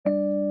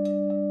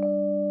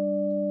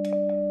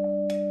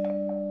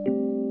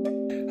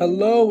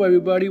Hello,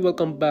 everybody.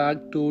 Welcome back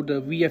to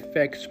the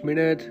VFX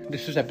Minute.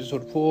 This is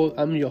episode 4.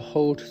 I'm your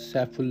host,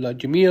 Saifullah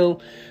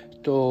Jamil.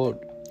 So,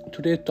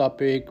 today's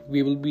topic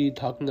we will be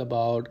talking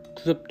about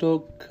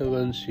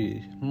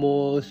cryptocurrency,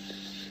 more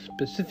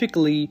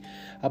specifically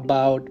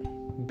about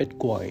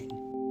Bitcoin.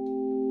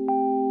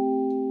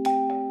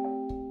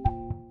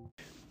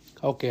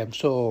 Okay,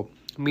 so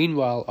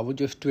meanwhile, I was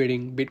just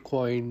trading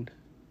Bitcoin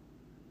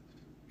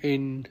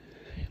in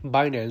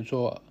Binance.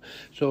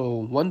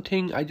 So one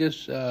thing it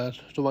just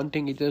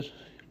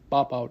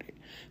popped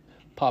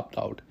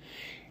out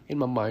in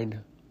my mind,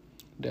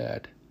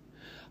 that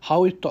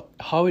how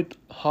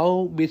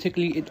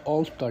basically it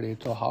all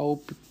started. So how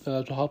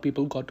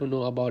people got to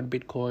know about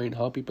Bitcoin,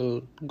 how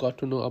people got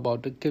to know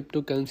about the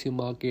cryptocurrency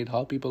market,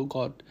 how people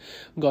got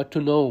to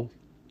know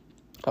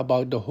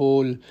about the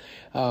whole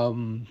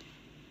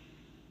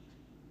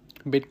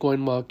Bitcoin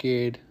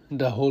market,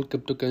 the whole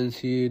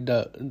cryptocurrency,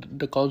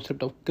 the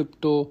concept of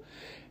crypto,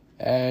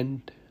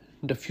 and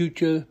the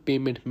future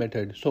payment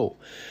method. So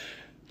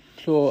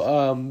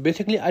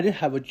basically, I did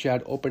have a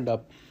chat opened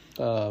up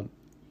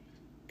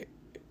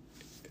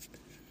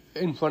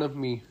in front of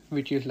me,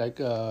 which is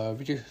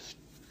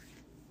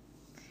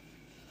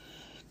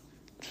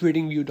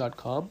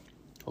tradingview.com.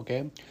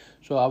 Okay,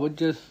 so I was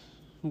just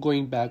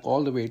going back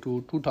all the way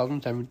to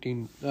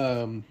 2017.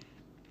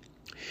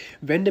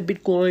 When the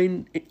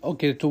Bitcoin,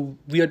 okay, so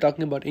we are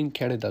talking about in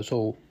Canada.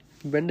 So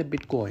when the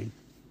Bitcoin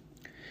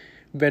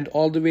went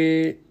all the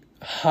way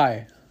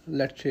high,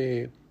 let's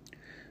say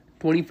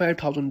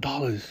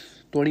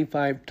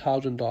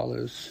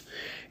 $25,000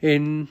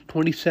 in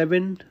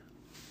 27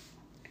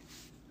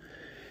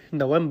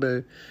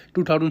 November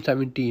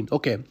 2017.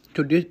 Okay,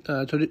 so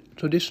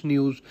this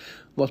news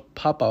was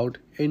pop out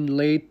in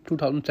late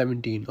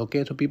 2017.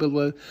 Okay, so people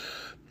were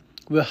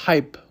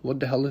hype. What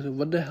the hell is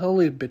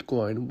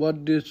Bitcoin?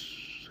 What this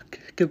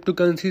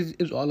cryptocurrency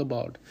is all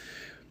about?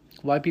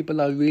 Why people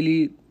are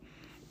really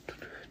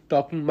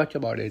talking much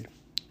about it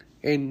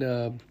in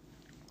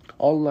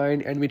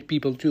online and with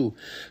people too.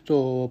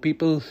 So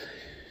people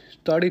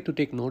started to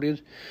take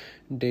notice.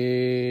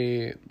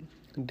 They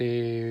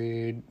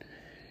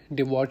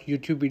watch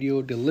YouTube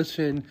video, they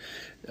listen,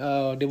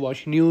 they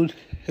watch news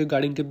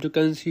regarding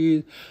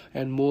cryptocurrencies,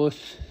 and more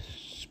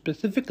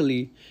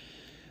specifically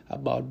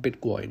about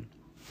Bitcoin.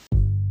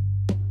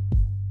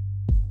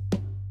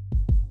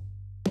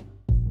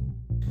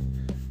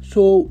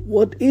 So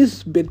what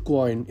is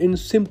Bitcoin in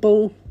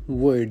simple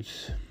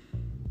words?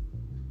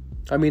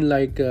 I mean,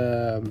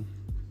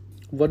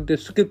 what the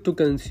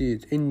cryptocurrency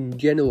is in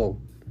general,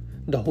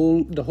 the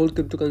whole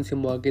cryptocurrency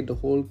market, the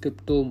whole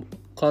crypto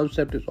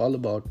concept is all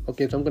about.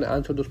 Okay, so I'm gonna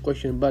answer those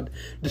questions, but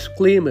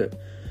disclaimer: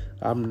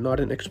 I'm not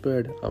an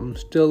expert. I'm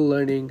still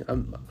learning.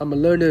 I'm a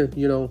learner.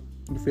 You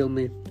feel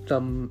me?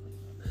 I'm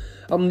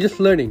just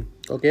learning.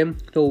 Okay,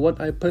 so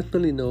what I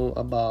personally know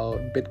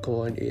about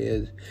Bitcoin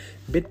is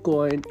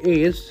Bitcoin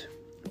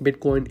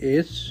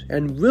is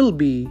and will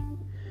be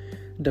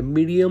the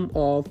medium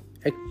of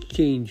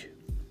exchange,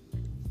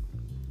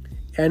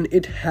 and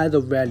it has a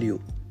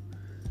value.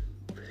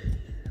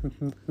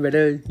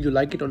 Whether you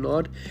like it or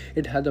not,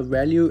 it has a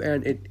value,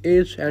 and it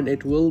is and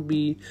it will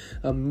be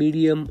a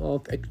medium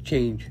of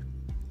exchange.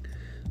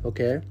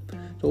 Okay,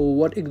 so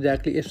what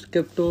exactly is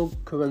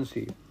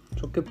cryptocurrency?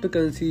 So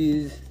cryptocurrency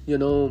is,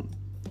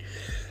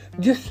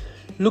 just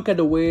look at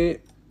the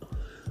way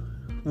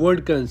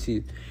world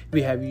currencies.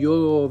 We have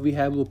euro, we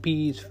have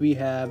rupees, we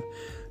have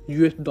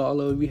US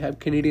dollar, we have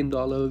Canadian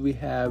dollar, we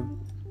have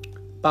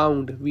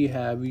pound, we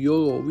have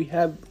euro, we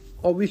have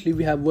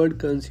world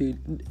currency,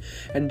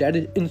 and that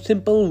is, in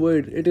simple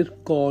word, it is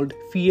called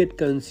fiat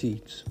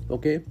currencies.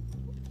 Okay,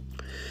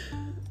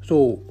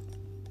 so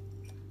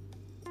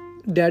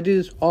that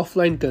is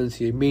offline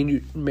currency,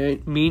 mean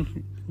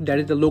that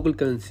is the local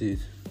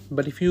currencies.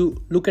 But if you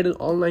look at an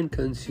online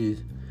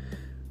currencies,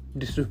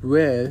 this is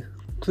where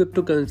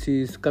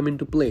cryptocurrencies come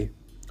into play.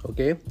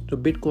 Okay, so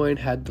Bitcoin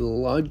had the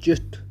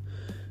largest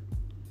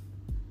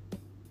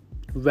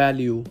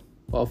value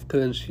of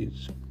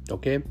currencies.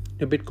 Okay,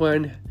 the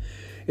Bitcoin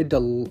is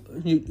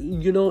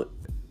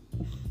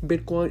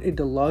Bitcoin is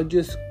the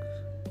largest,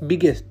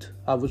 biggest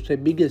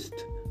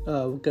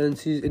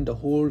currencies in the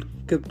whole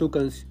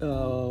cryptocurrency,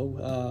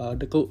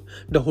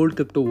 the whole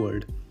crypto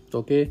world.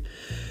 Okay,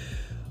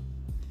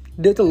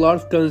 there's a lot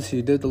of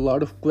currency, there's a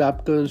lot of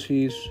crap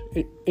currencies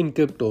in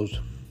cryptos.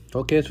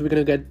 Okay, so we're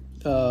gonna get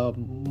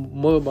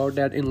more about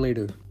that in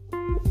later.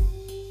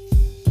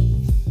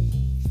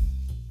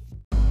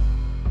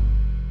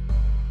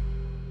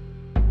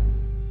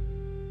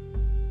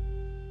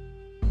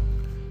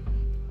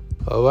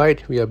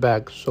 Alright, we are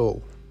back.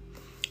 So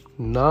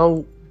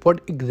now,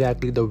 what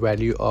exactly the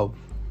value of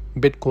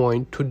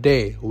Bitcoin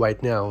today, right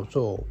now?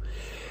 So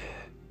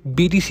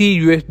BTC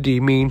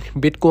USD means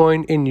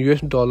Bitcoin in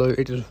US dollar.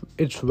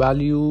 Its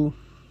value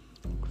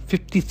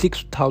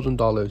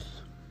 $56,000.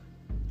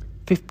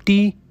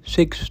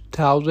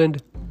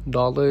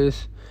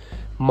 $56,000.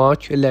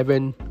 March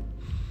 11,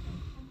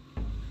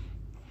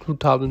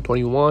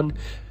 2021,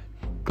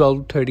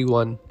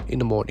 12:31 in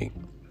the morning.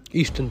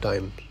 Eastern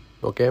time.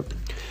 Okay,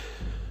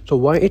 so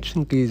why it's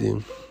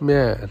increasing?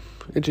 Man,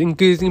 it's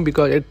increasing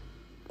because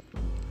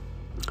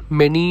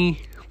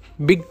many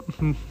big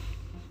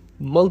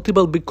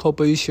multiple big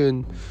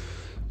corporation,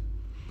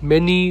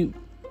 many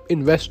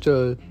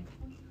investors,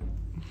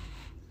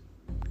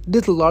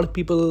 there's a lot of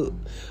people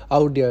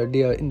out there,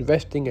 they are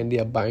investing and they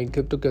are buying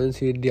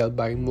cryptocurrency. They are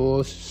buying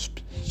more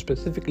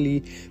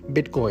specifically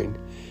Bitcoin,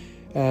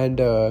 and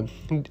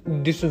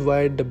this is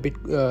why the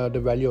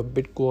value of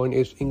Bitcoin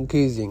is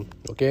increasing.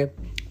 Okay,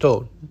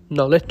 so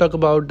now let's talk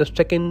about the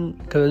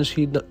second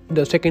currency,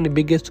 the second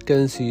biggest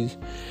currencies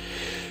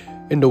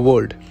in the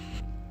world.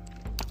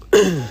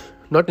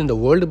 Not in the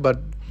world, but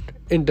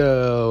in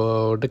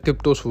the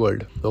cryptos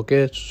world.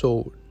 Okay,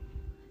 so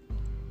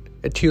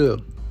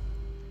Ethereum.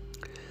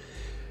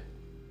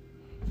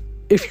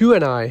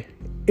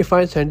 If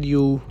I send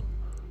you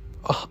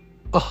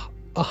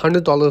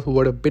 $100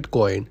 worth of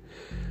Bitcoin,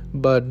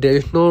 but there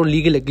is no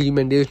legal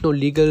agreement, there is no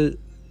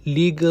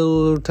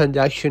legal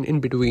transaction in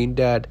between,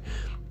 that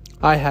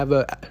I have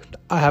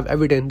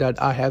evidence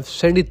that I have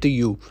sent it to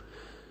you.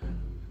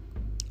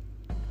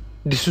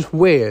 This is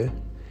where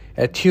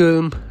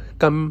Ethereum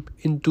come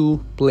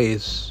into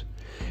place.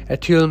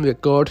 Ethereum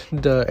records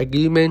the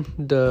agreement,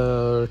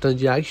 the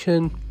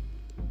transaction,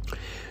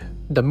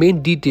 the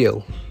main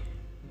detail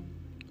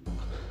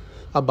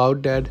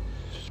about that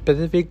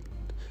specific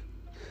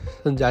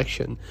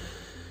transaction.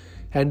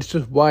 And this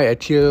is why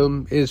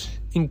Ethereum is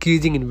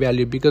increasing in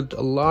value, because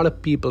a lot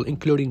of people,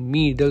 including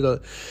me, there's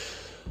a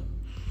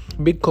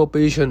big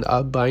corporation,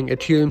 are buying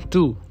Ethereum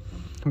too,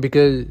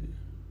 because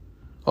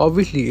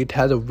obviously it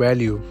has a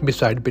value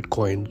beside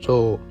Bitcoin.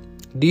 So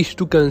these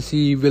two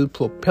currencies will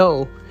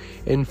propel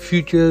in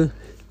future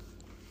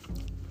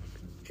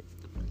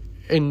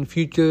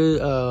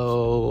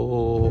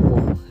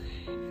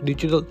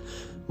digital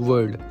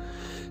world.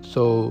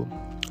 So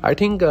I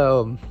think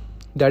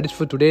that is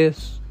for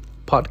today's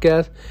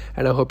podcast,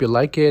 and I hope you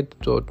like it.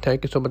 So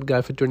thank you so much,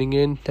 guys, for tuning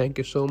in. Thank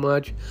you so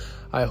much.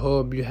 I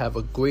hope you have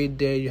a great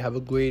day, you have a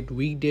great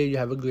weekday, you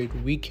have a great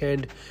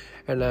weekend,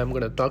 and I'm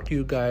gonna talk to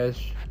you guys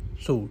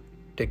soon.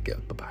 Take care.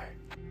 Bye-bye.